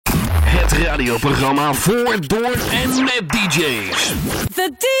radioprogramma voor, door en met DJ's.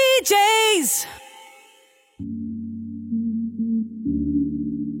 The DJ's.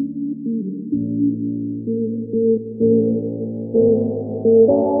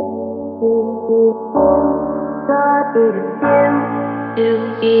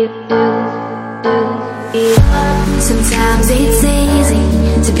 Sometimes it's easy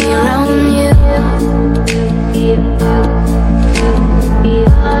to be around you.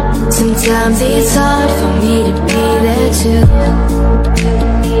 Sometimes it's hard for me to be there too.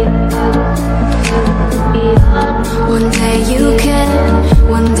 One day you can,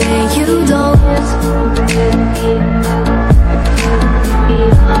 one day you don't.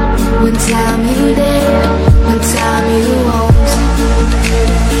 One time you there, one time you won't.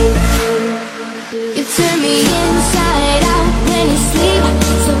 You turn me inside out when you sleep,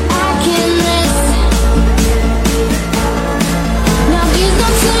 so I can rest. Now there's no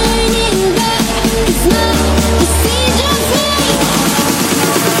turning back, 'cause my decision's made.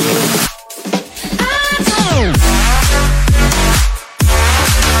 I don't.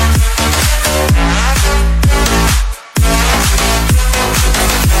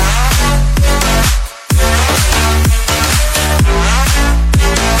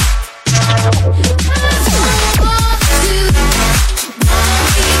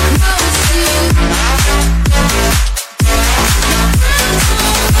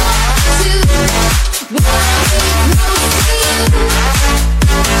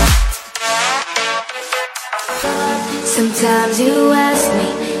 Sometimes you ask me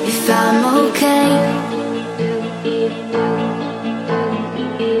if I'm okay,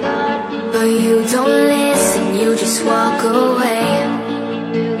 but you don't listen, you just walk away.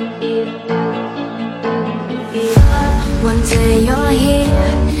 One day you're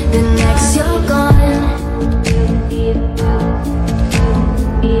here, the next you're gone.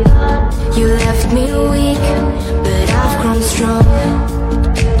 You left me weak, but I've grown strong.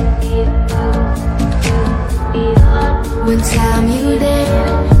 One time you there,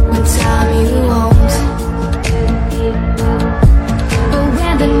 one time you won't. But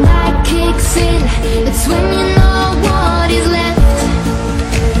when the night kicks in, it's when you know what is left.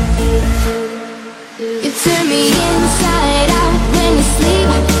 You turn me inside out when you sleep,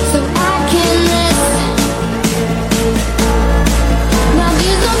 so I can rest. Now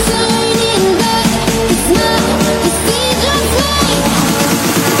there's no turning back, it's not decision's made.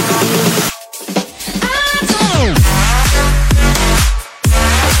 I don't.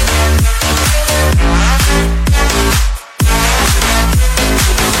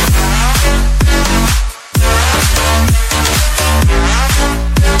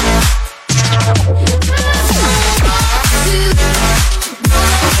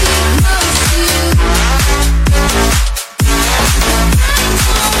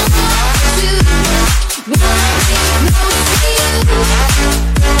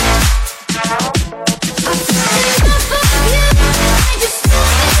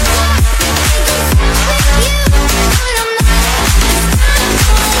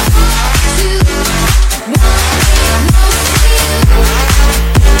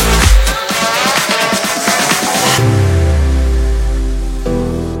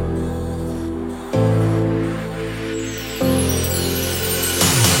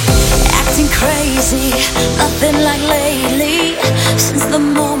 Nothing like lately. Since the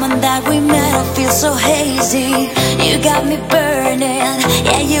moment that we met, I feel so hazy. You got me burning,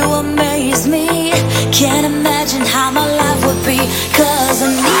 yeah, you amaze me. Can't imagine how my life would be, 'cause I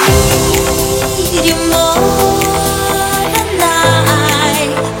need you more than I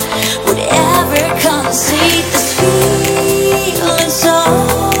would ever concede. This feeling so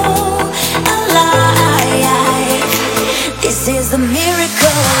alive. This is the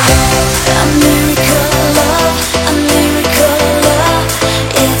miracle of love, a miracle of love, a miracle of love.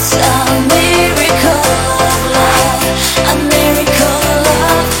 It's a miracle of love, a miracle of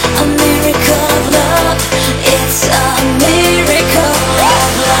love, a miracle of love. It's a miracle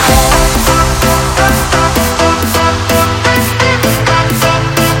of love.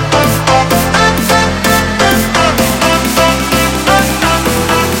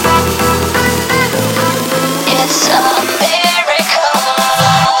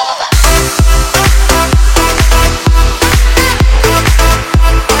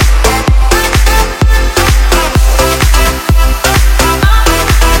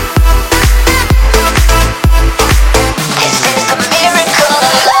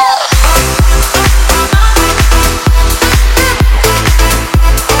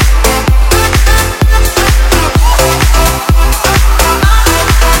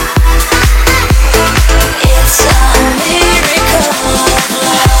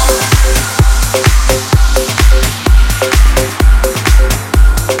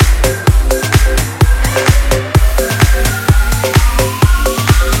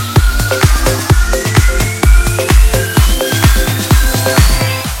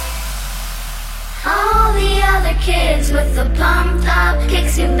 kids with the pumped up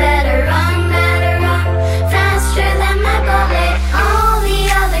kicks. You better run faster than my bullet. All the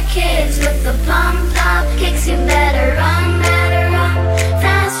other kids with the pumped up kicks. You better run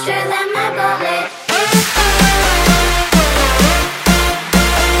faster than my bullet.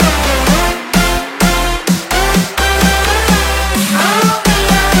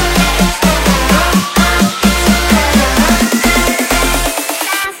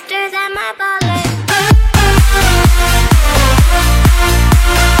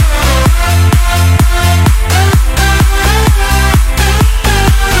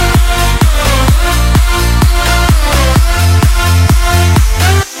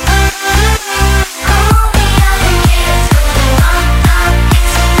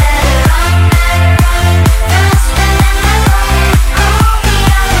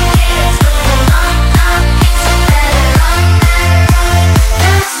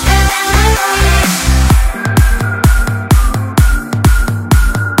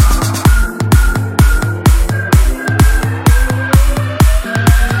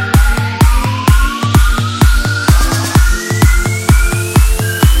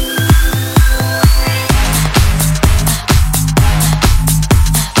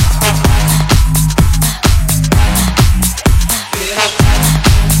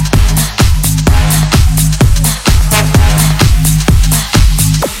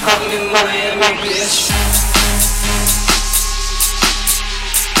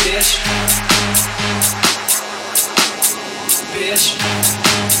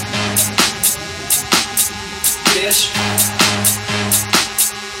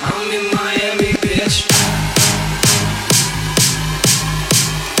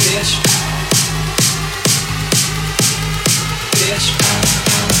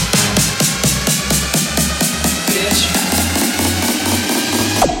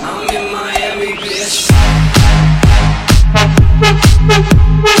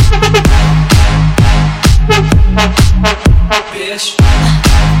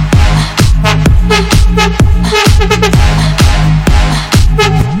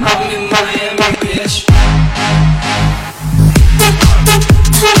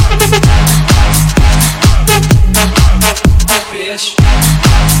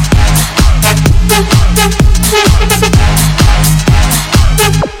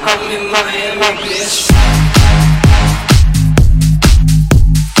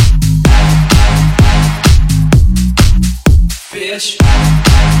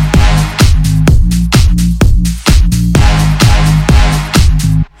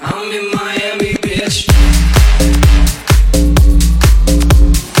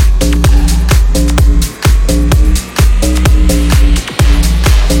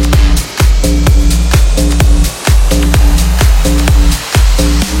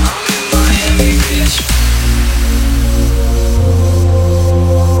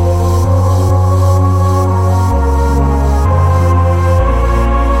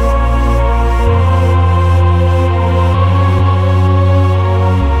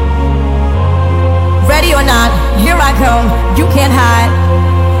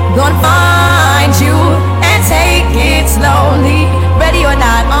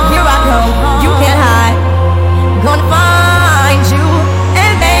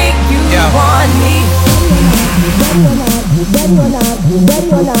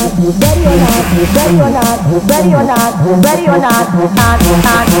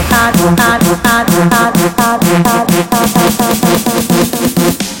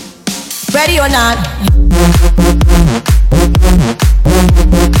 Ready or not?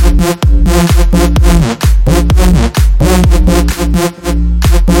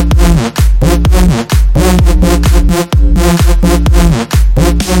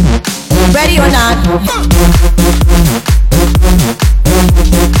 Ready or not?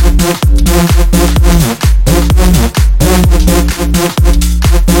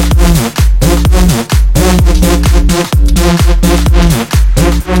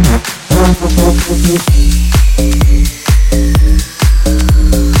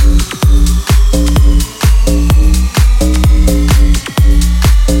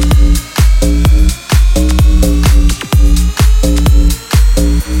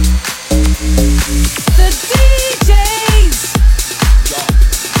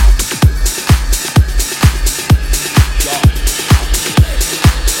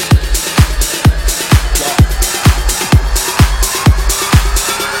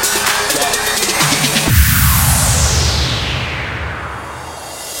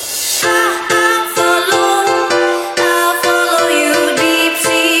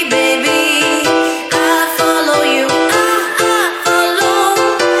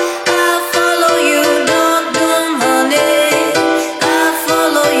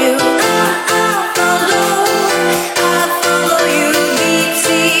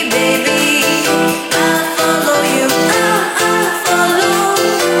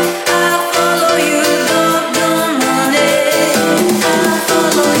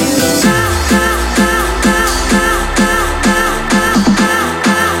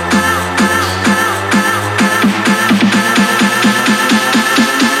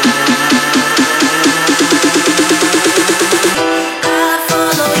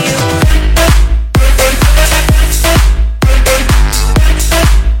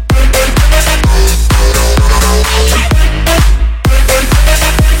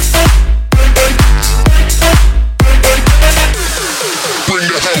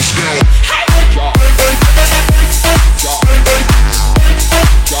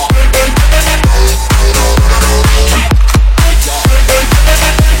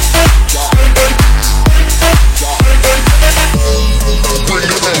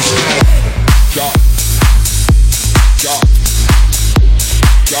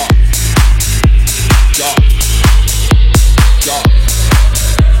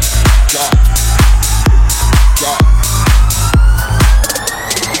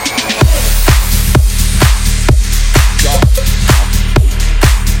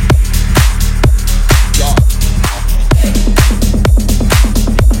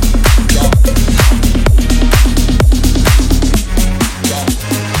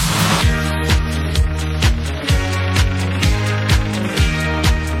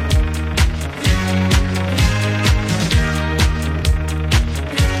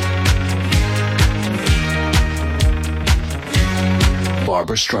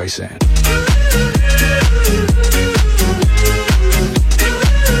 Barbra Streisand.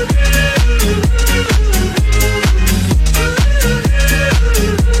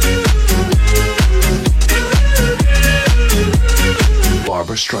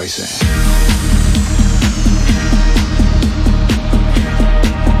 Barbra Streisand.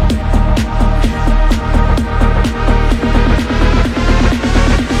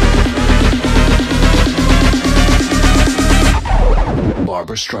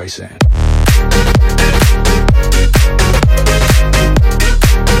 Barbra Streisand.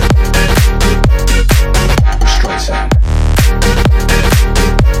 Streisand.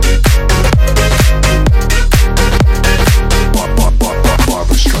 Barbra Streisand.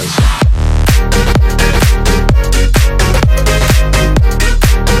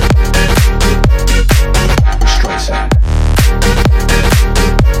 Streisand.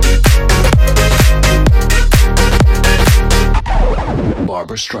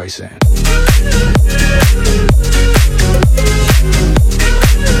 Barbra Streisand.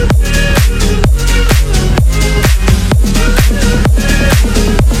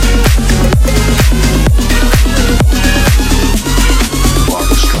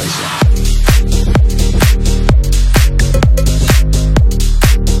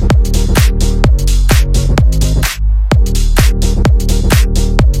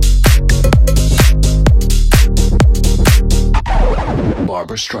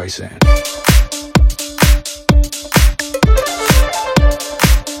 Barbra Streisand.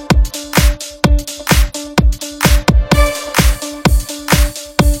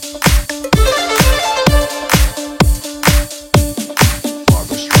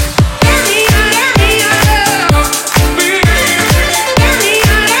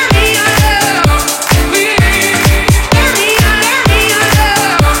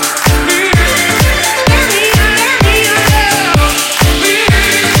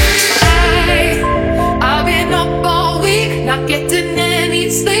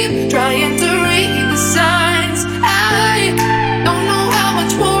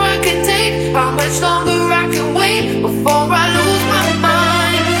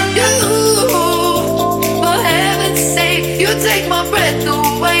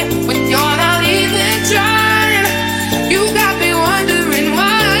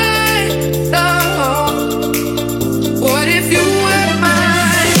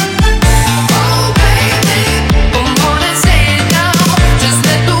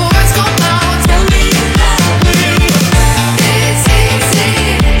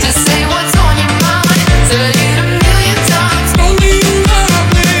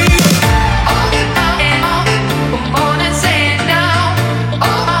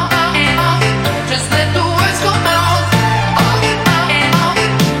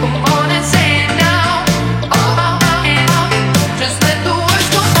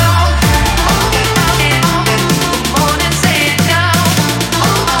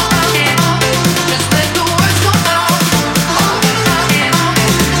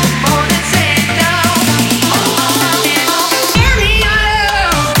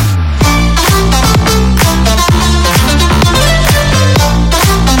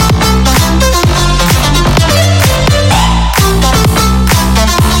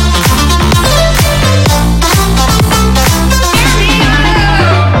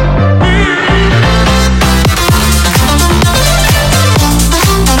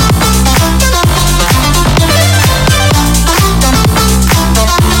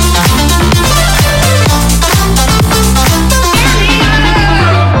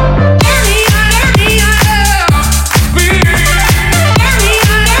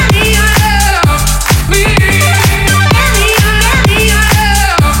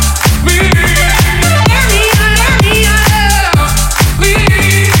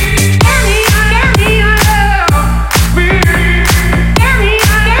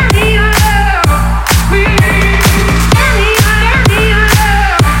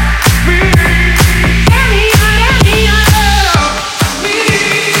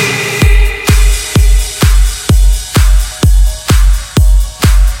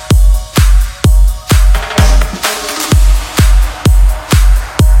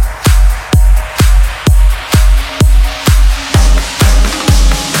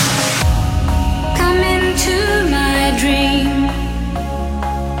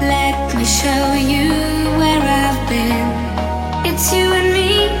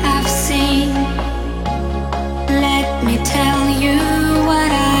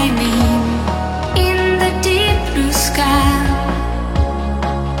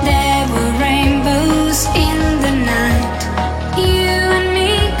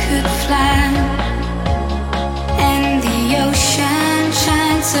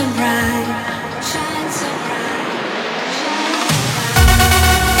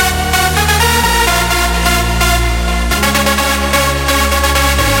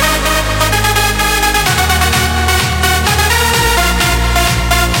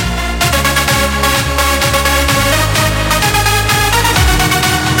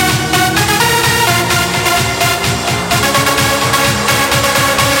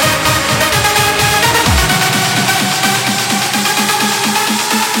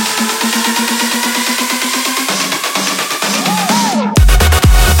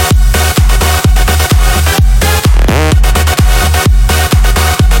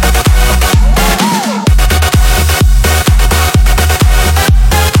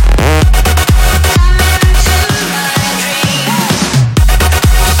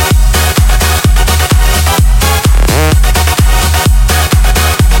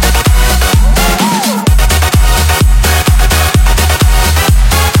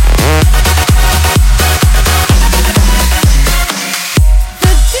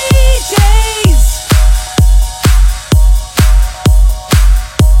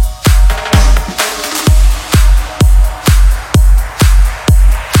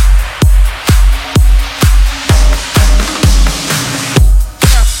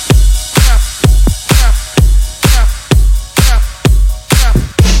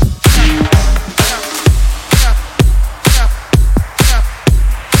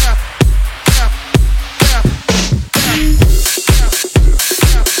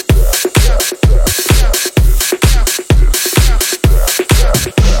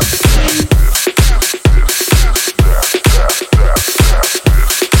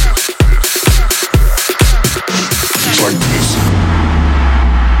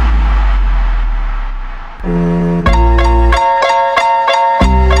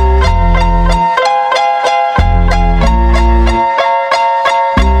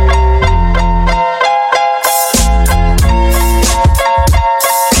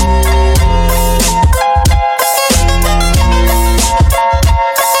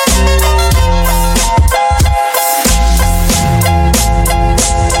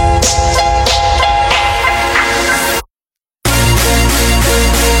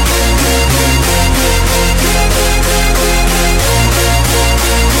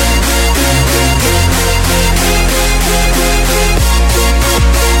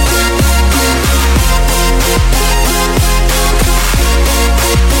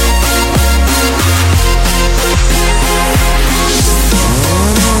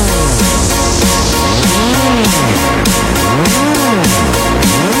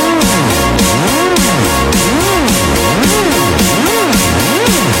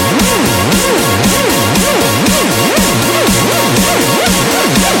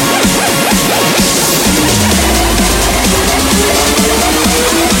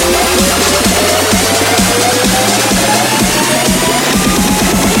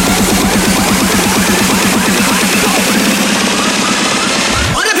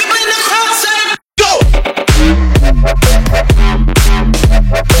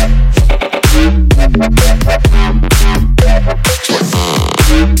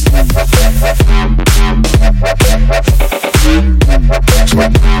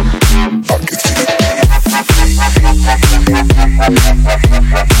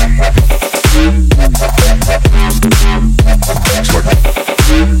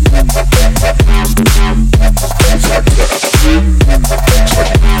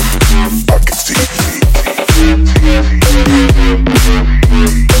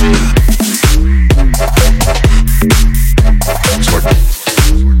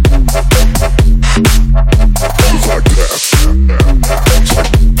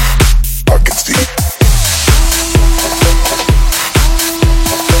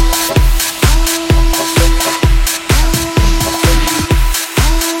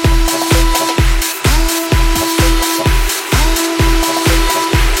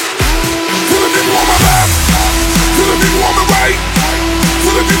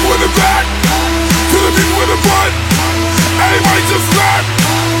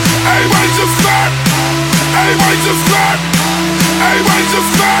 Everybody just clap. Everybody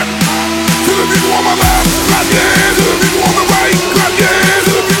just clap. To the people on my left, clap your hands. To the people on the right, clap your hands.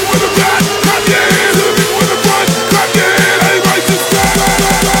 To the people in the back, clap your hands. To the people in the front, clap your hands. Everybody just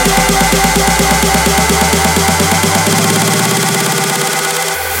clap.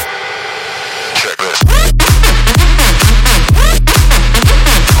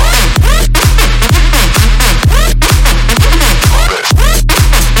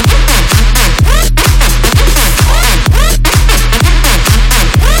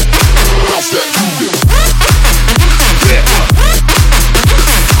 Yeah.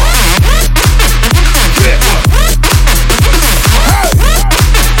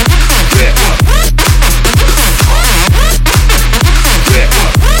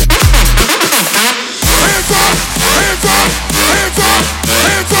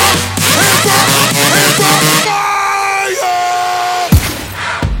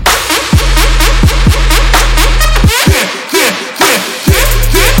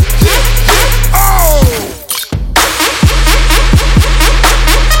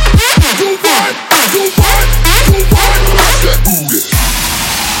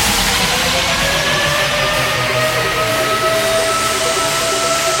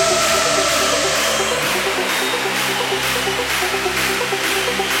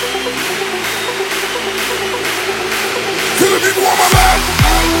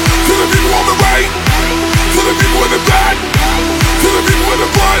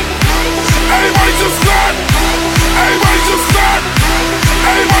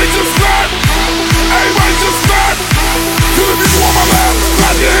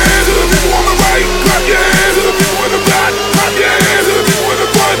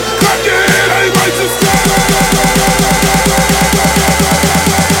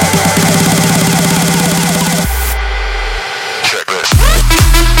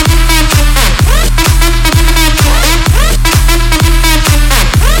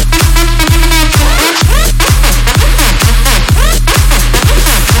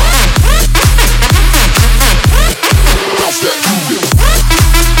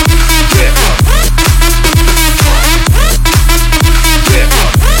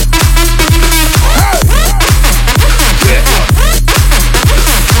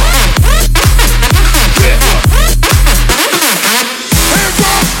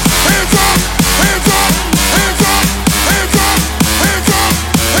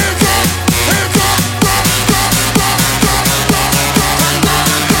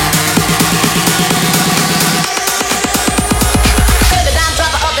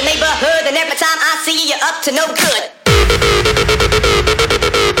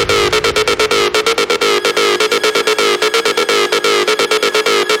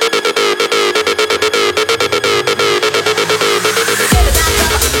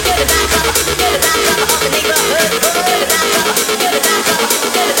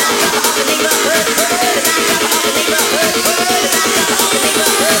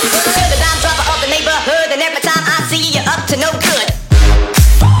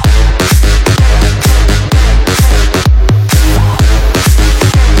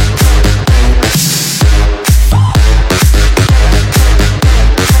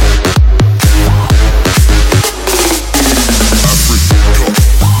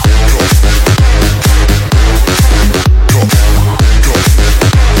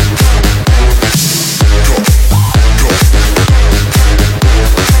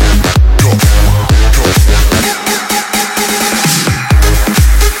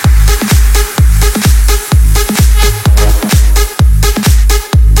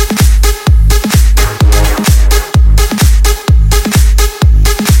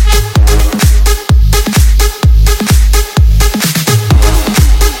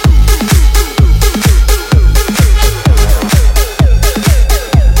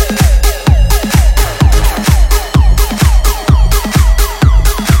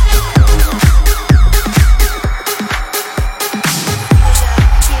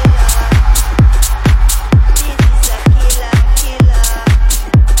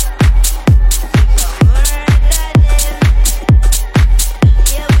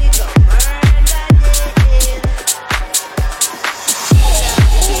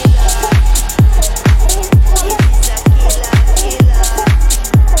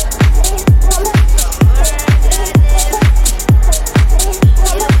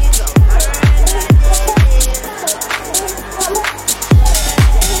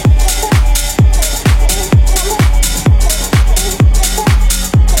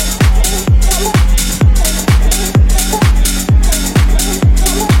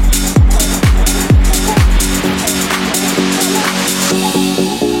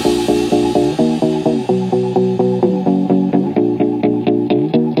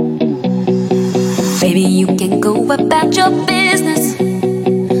 Baby, you can go about your business.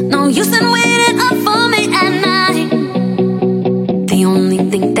 No use in waiting up for me at night. The only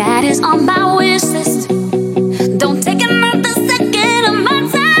thing that is on my wish list, don't take another second of my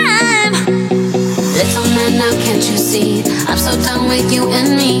time. Little man, now can't you see? I'm so done with you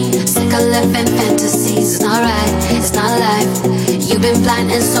and me. Sick of living fantasies. It's not right, it's not life. You've been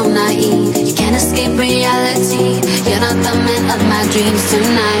blind and so naive. You can't escape reality. You're not the man of my dreams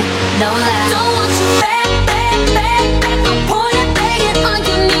tonight. No lie. Don't want you back, back, back, back. I'm pointing, begging on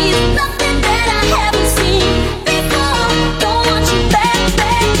your knees. Nothing that I haven't seen before. Don't want you back,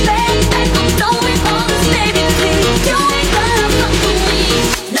 back, back, back. I'm done with all this, baby, please. You ain't gonna fuck with me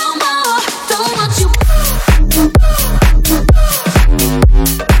no more. Don't want you.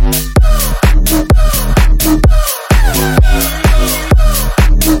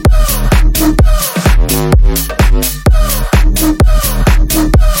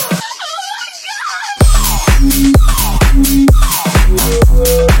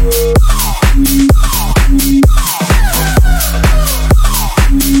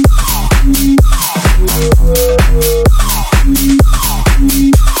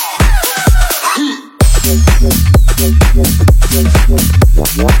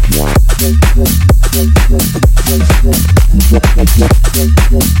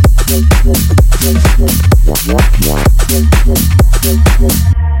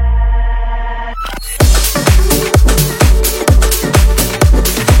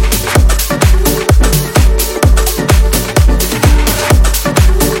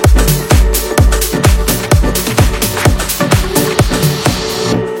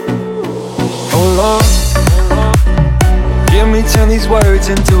 Turn these words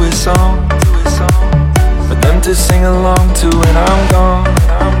into a song for them to sing along to when I'm gone,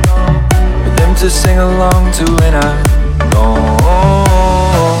 for them to sing along to when I'm gone.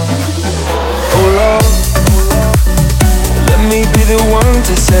 Oh Lord, let me be the one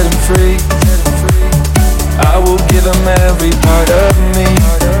to set them free. I will give them every part of me,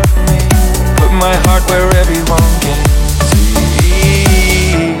 put my heart where everyone can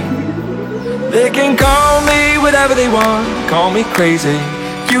see. They can call me whatever they want, call me crazy.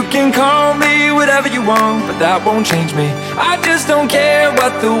 You can call me whatever you want, but that won't change me. I just don't care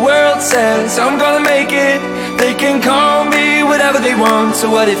what the world says, I'm gonna make it. They can call me whatever they want,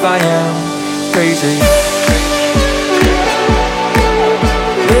 so what if I am crazy?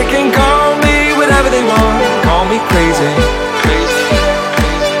 They can call me whatever they want, call me crazy.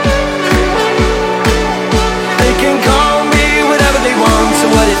 They can call me whatever they want, so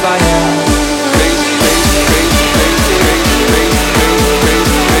what if I am?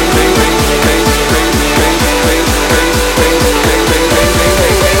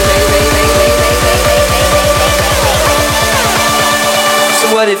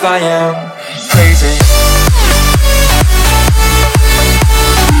 What if I am crazy?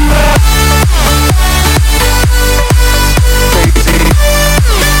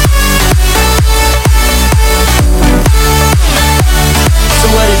 So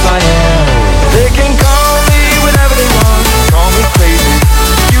what if I am? They can call me whatever they want, call me crazy.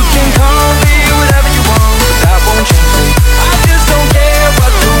 You can call me whatever you want, but that won't change me. I just don't care what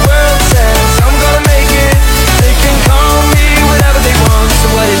the world says, I'm gonna make it. They can call me whatever they want, so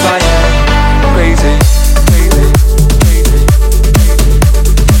what if I am crazy?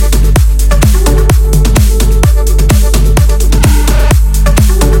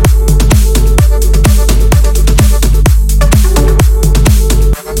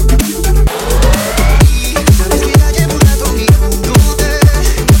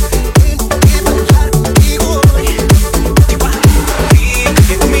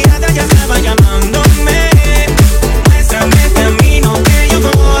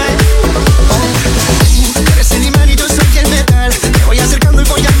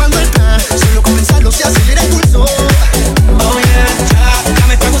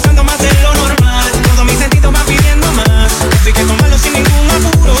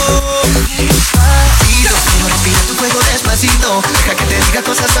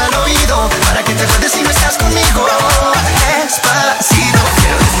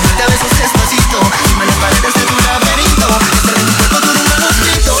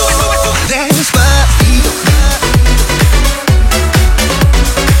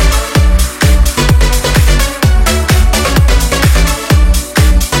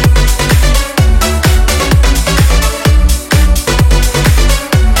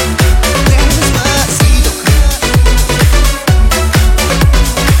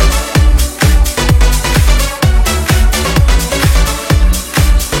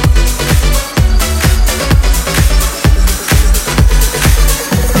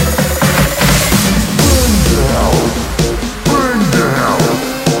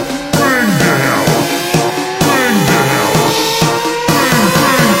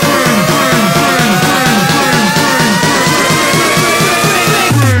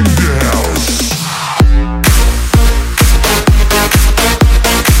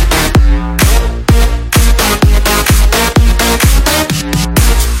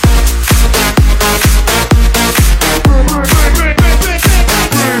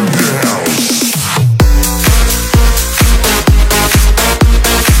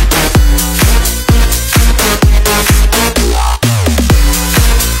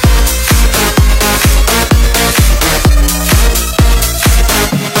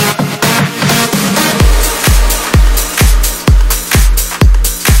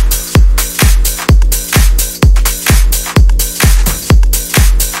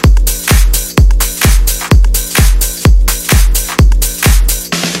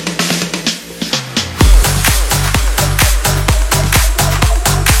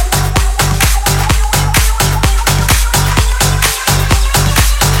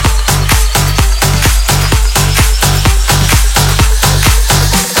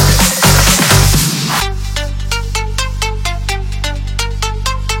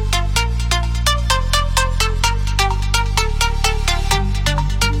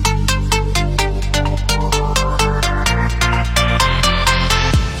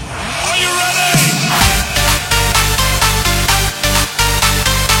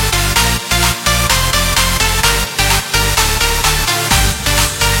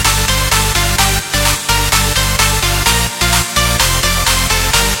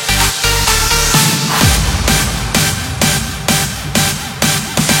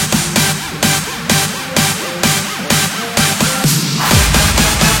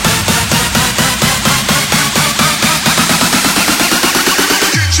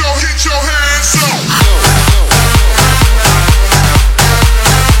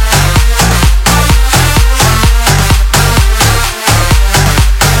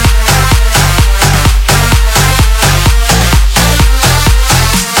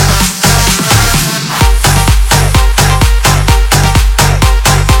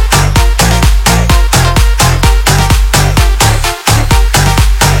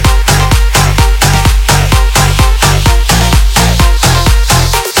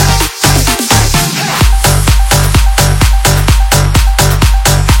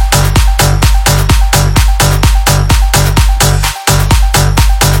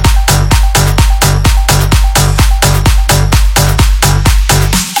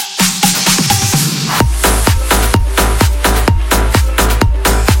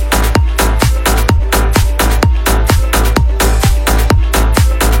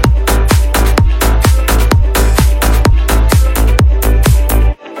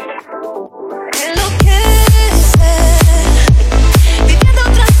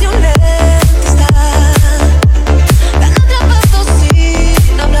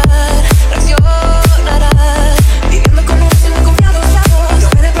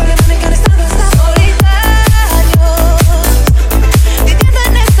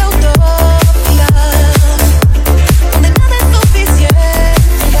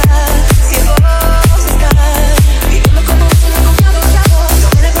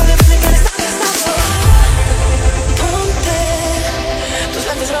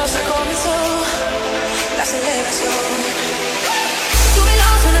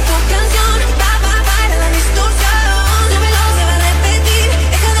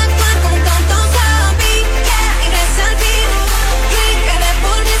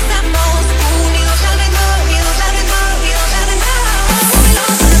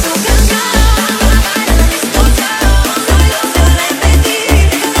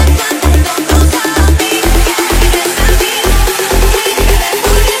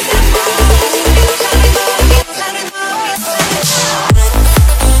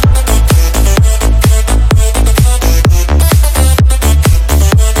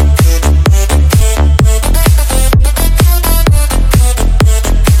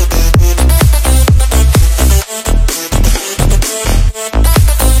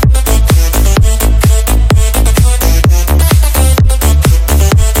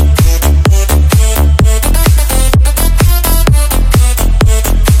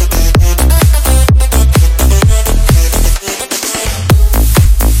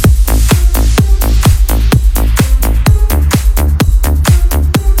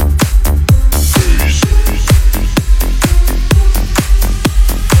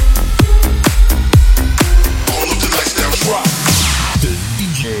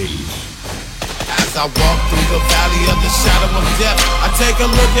 take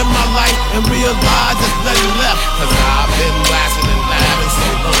a look at my life and realize there's nothing left. Cause I've been blasting and laughing so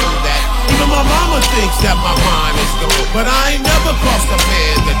long that even my mama thinks that my mind is gone. But I ain't never crossed a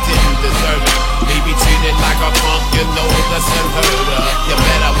man that didn't deserve it. Me be treated like a punk, you know that's unheard of. You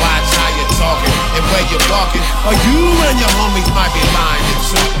better watch how you're talking and where you're walking, or you and your homies might be lying to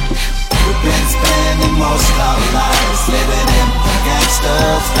truth. We've been spending most of our lives living in a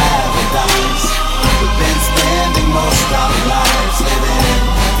gangster's paradise. We've been spending most of our lives living in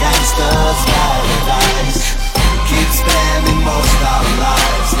a gangster's paradise. Keep spending most of our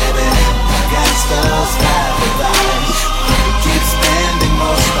lives living in a gangster's paradise. Keep spending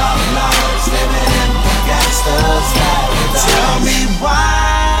most of our lives living in a gangster's paradise. Tell me,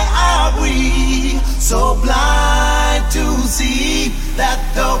 why are we so blind to see that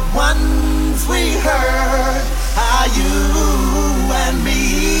the ones we hurt are you and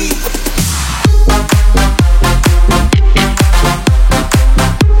me?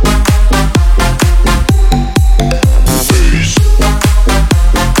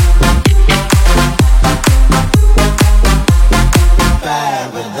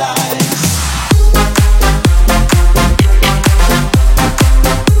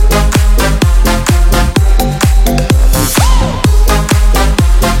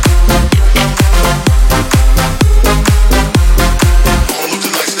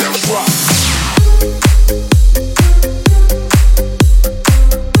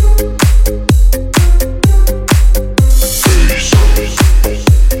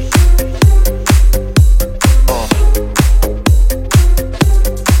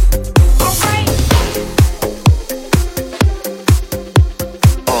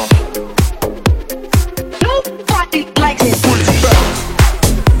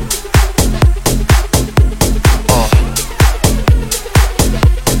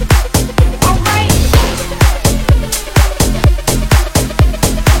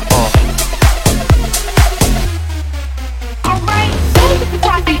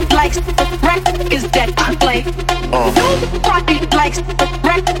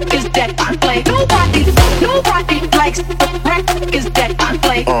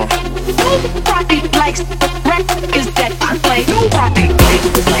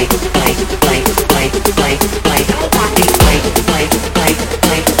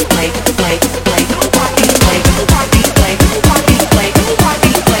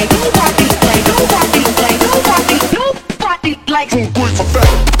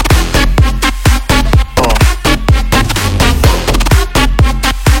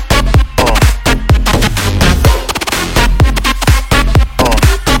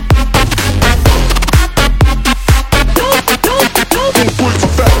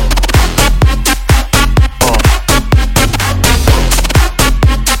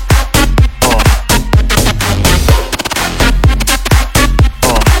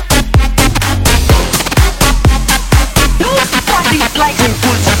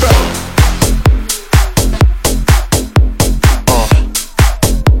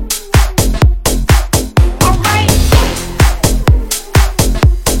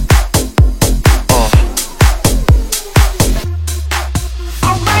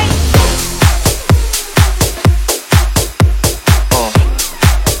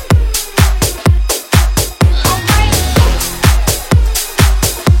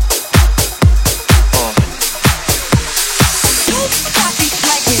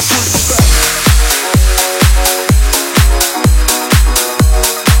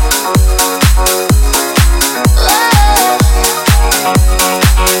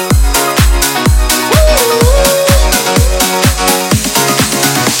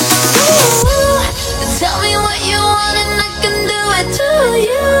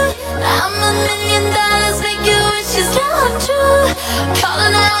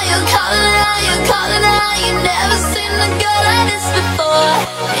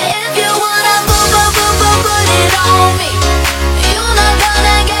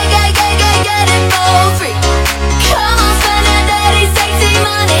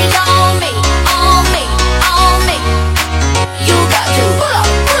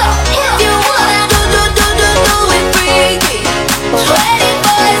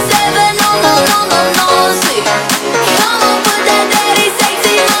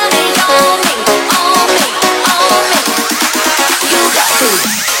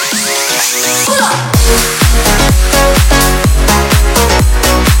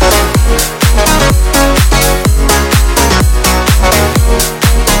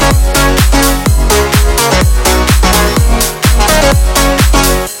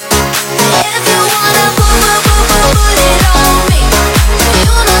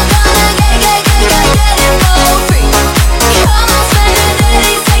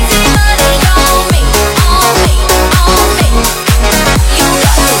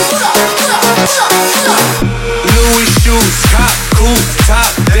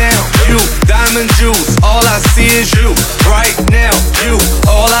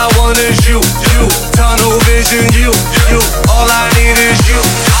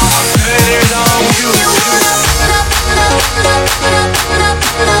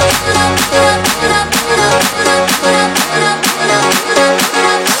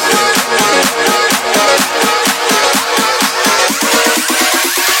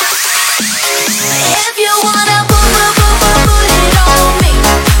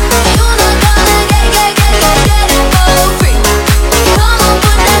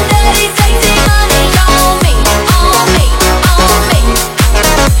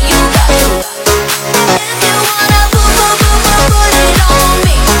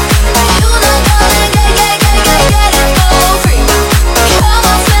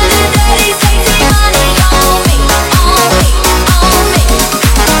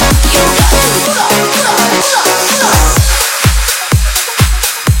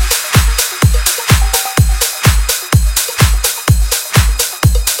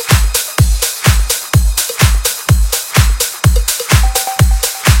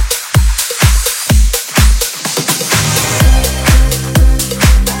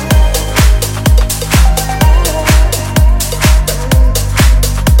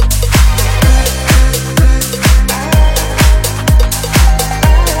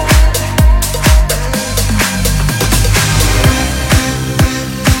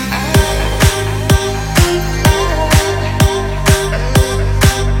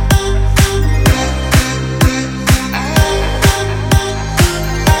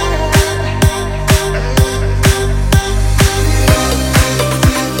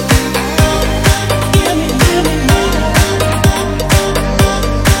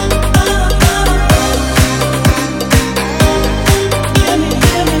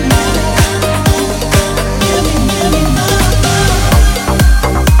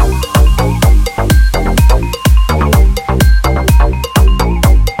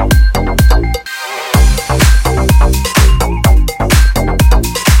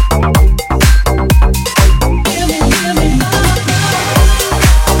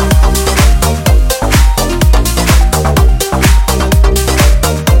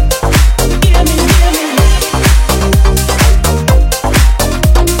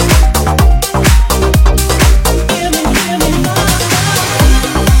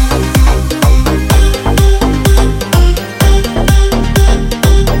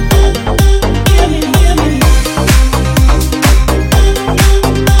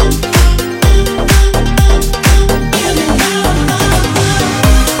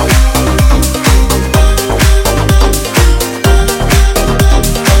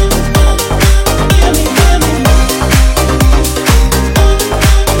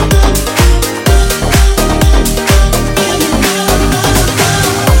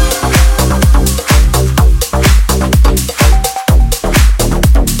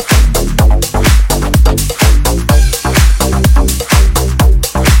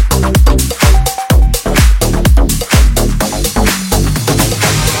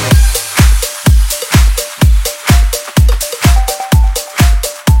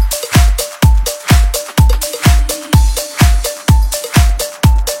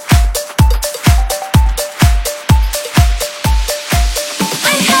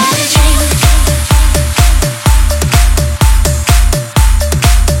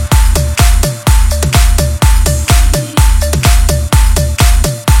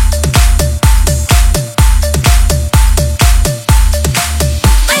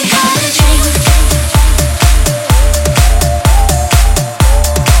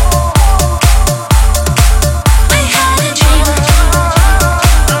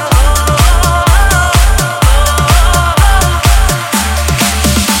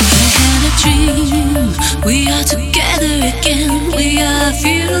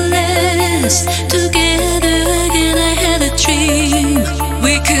 fearless. Together again, I had a dream.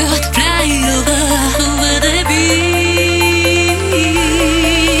 We could fly over the beach.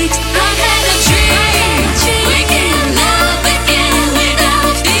 I had a dream. We can love again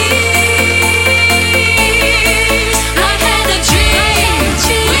without fears. I had a dream.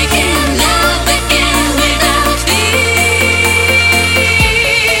 We can love again without fears.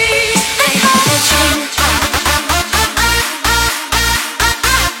 I had a dream.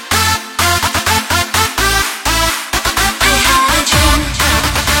 I had a dream.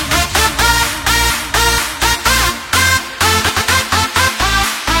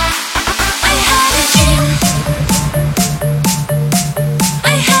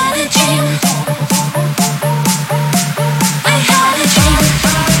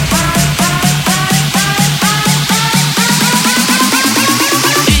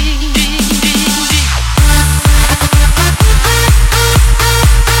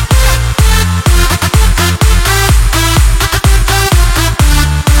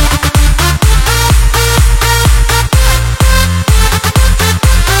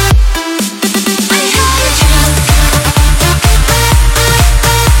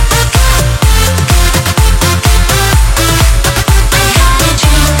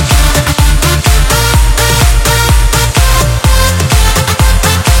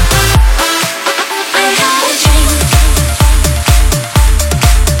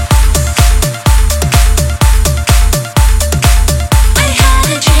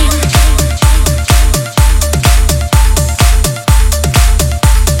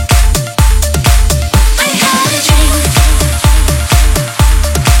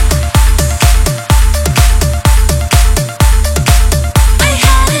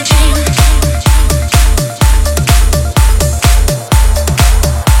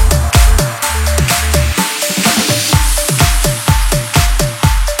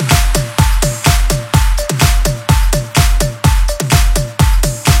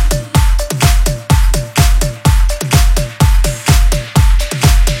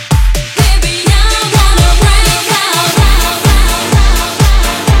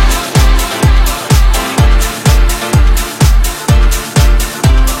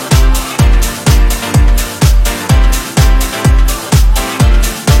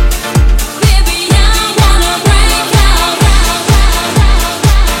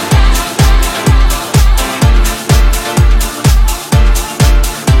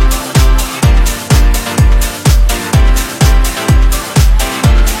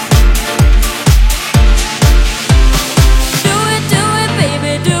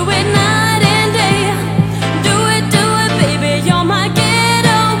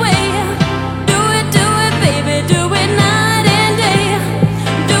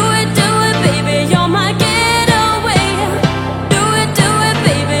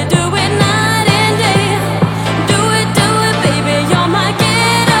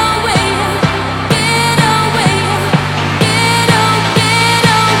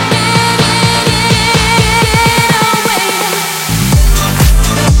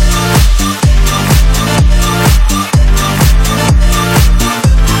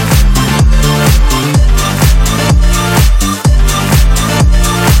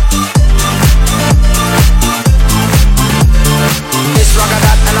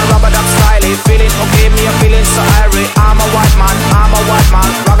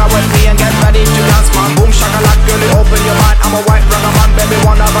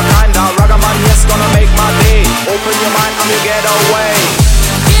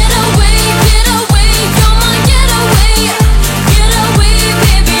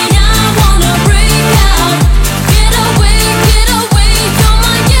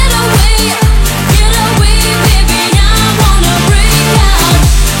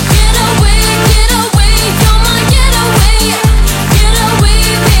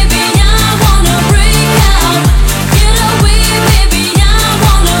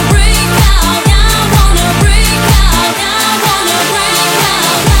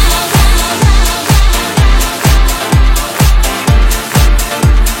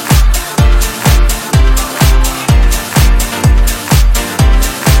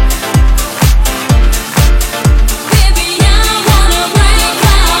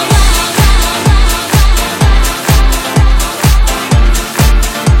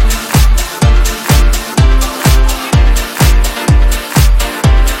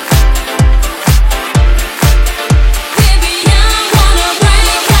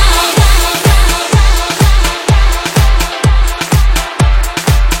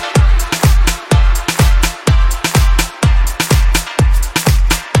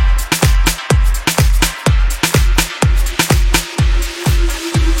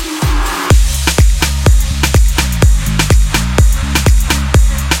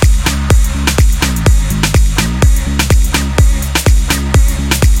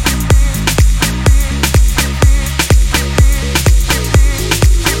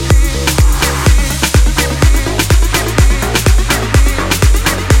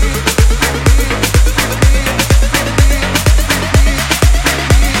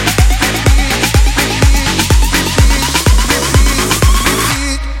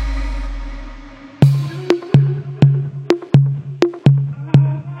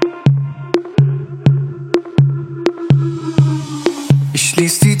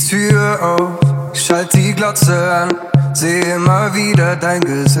 Glotze an, seh immer wieder dein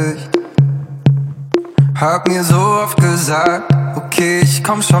Gesicht. Hab mir so oft gesagt, okay, ich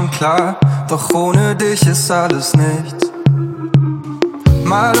komm schon klar, doch ohne dich ist alles nichts.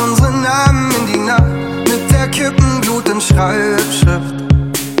 Mal unsere Namen in die Nacht, mit der Kippenglut in Schreibschrift.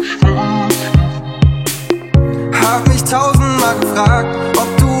 Hab mich tausendmal gefragt,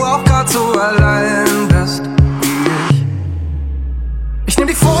 ob du auch grad so allein bist wie ich. Ich nehm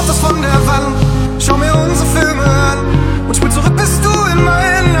die Fotos von der Wand, schau mir unsere Filme an und spür zurück, bis du in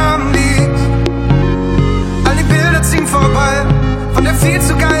meinen Armen liegst. All die Bilder ziehen vorbei von der viel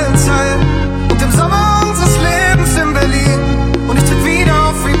zu geilen Zeit und dem Sommer unseres Lebens in Berlin. Und ich drück wieder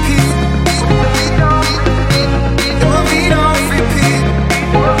auf Repeat, immer wieder auf Repeat,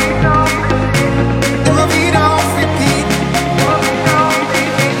 immer wieder auf Repeat,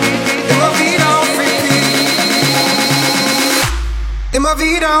 immer wieder auf Repeat, immer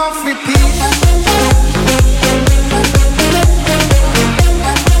wieder auf Repeat.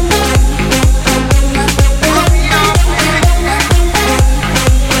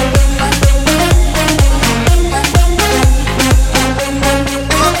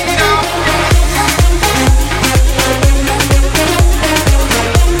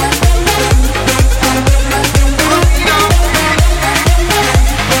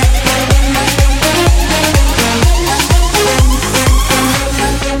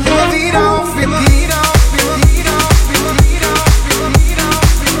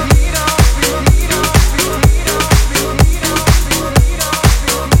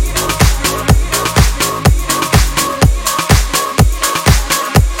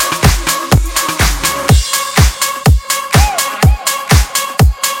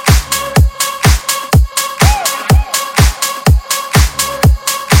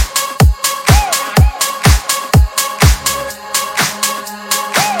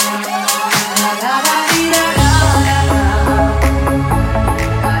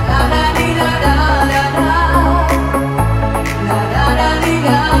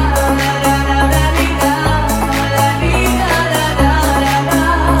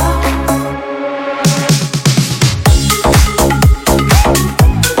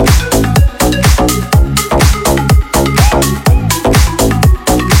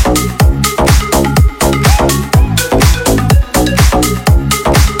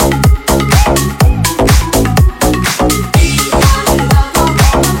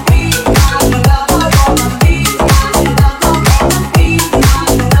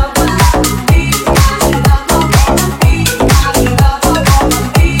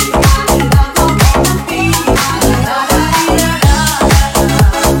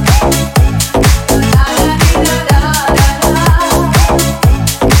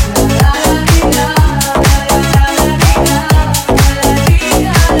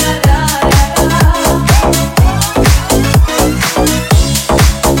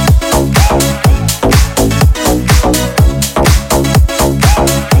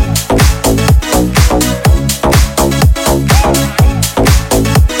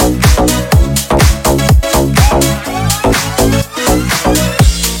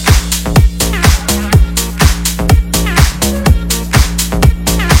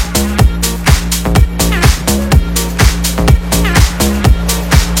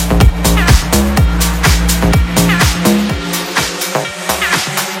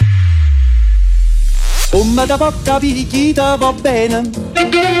 Da porta picchita va bene,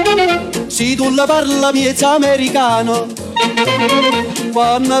 se tu la parla miezza americano,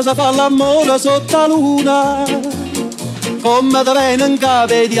 quando si fa l'amore sotto la luna, come da viene in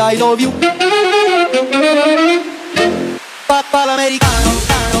capo di I love you, papà l'americano.